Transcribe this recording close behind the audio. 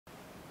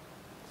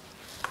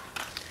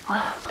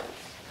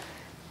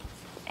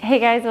Hey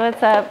guys,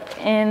 what's up?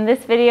 In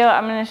this video,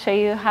 I'm going to show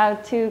you how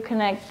to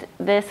connect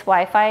this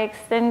Wi-Fi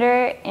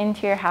extender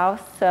into your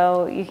house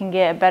so you can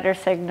get a better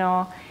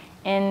signal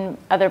in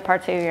other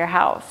parts of your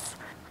house.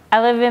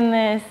 I live in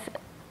this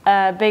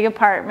big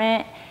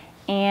apartment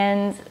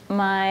and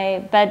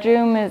my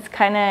bedroom is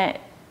kind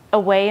of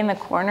away in the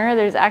corner.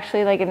 There's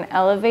actually like an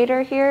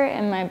elevator here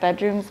and my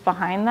bedroom's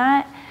behind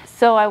that.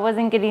 So I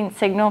wasn't getting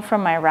signal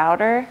from my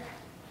router.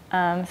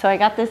 So I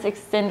got this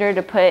extender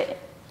to put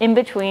in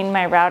between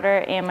my router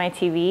and my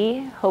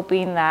TV,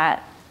 hoping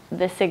that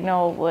the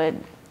signal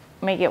would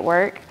make it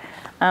work.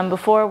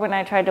 Before, when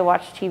I tried to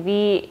watch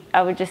TV,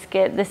 I would just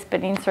get the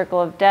spinning circle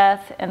of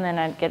death and then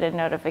I'd get a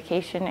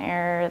notification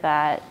error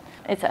that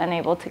it's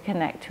unable to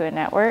connect to a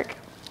network.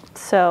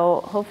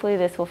 So hopefully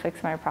this will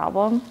fix my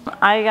problem.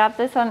 I got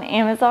this on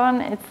Amazon.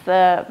 It's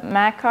the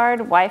MACARD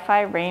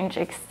Wi-Fi range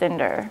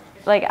extender.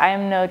 Like, I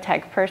am no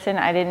tech person.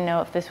 I didn't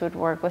know if this would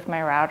work with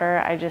my router.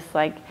 I just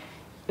it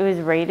was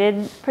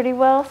rated pretty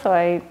well, so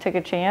I took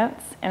a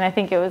chance, and I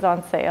think it was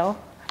on sale.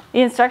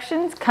 The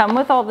instructions come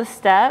with all the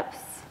steps.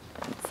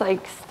 It's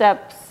like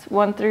steps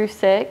 1 through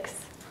 6.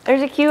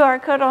 There's a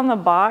QR code on the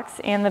box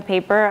and the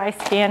paper. I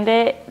scanned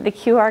it. The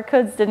QR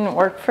codes didn't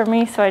work for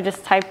me, so I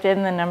just typed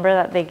in the number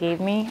that they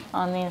gave me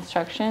on the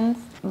instructions.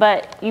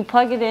 But you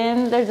plug it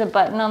in, there's a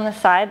button on the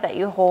side that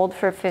you hold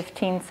for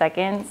 15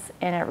 seconds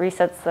and it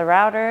resets the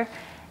router.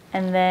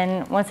 And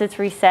then once it's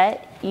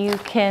reset, you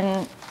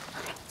can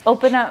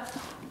open up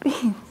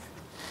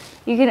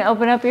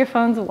your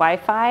phone's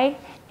Wi-Fi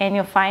and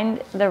you'll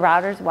find the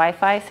router's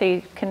Wi-Fi, so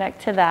you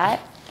connect to that.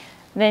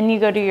 Then you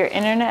go to your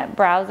internet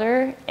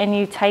browser and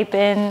you type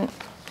in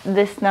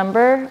this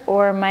number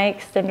or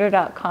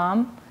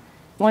myextender.com.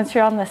 Once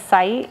you're on the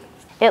site,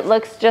 it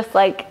looks just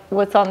like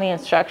what's on the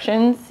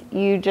instructions.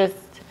 You just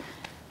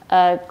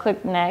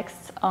click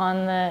next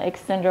on the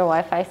extender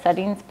Wi-Fi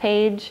settings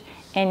page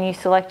and you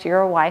select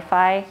your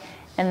Wi-Fi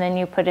and then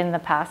you put in the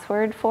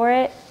password for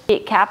it.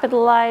 It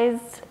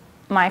capitalized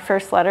my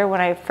first letter when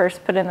I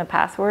first put in the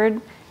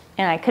password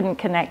and I couldn't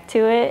connect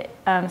to it.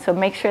 So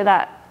make sure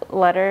that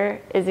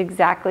letter is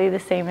exactly the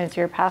same as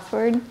your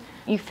password.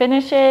 You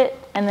finish it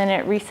and then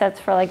it resets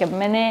for like a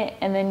minute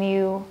and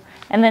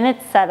then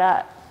it's set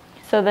up.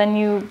 So then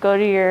you go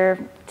to your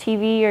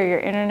TV or your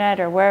internet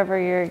or wherever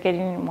you're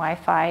getting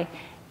Wi-Fi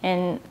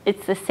and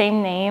it's the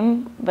same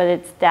name, but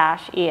it's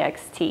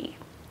 -ext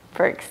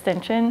for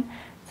extension.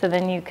 So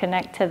then you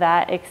connect to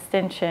that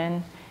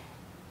extension.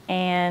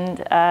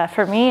 And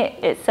for me,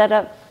 it set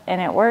up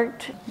and it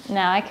worked.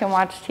 Now I can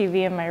watch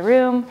TV in my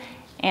room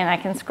and I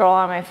can scroll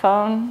on my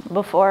phone.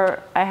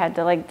 Before I had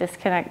to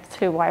disconnect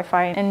to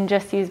Wi-Fi and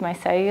just use my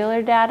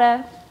cellular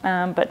data.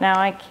 But now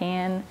I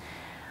can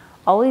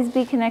always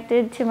be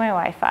connected to my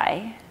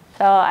Wi-Fi.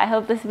 So I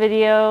hope this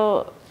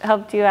video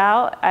helped you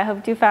out. I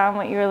hope you found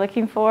what you were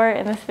looking for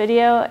in this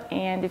video.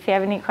 And if you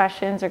have any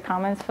questions or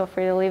comments, feel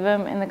free to leave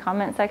them in the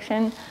comment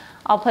section.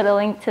 I'll put a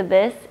link to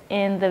this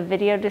in the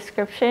video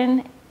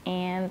description.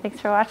 And thanks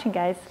for watching,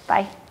 guys.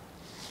 Bye.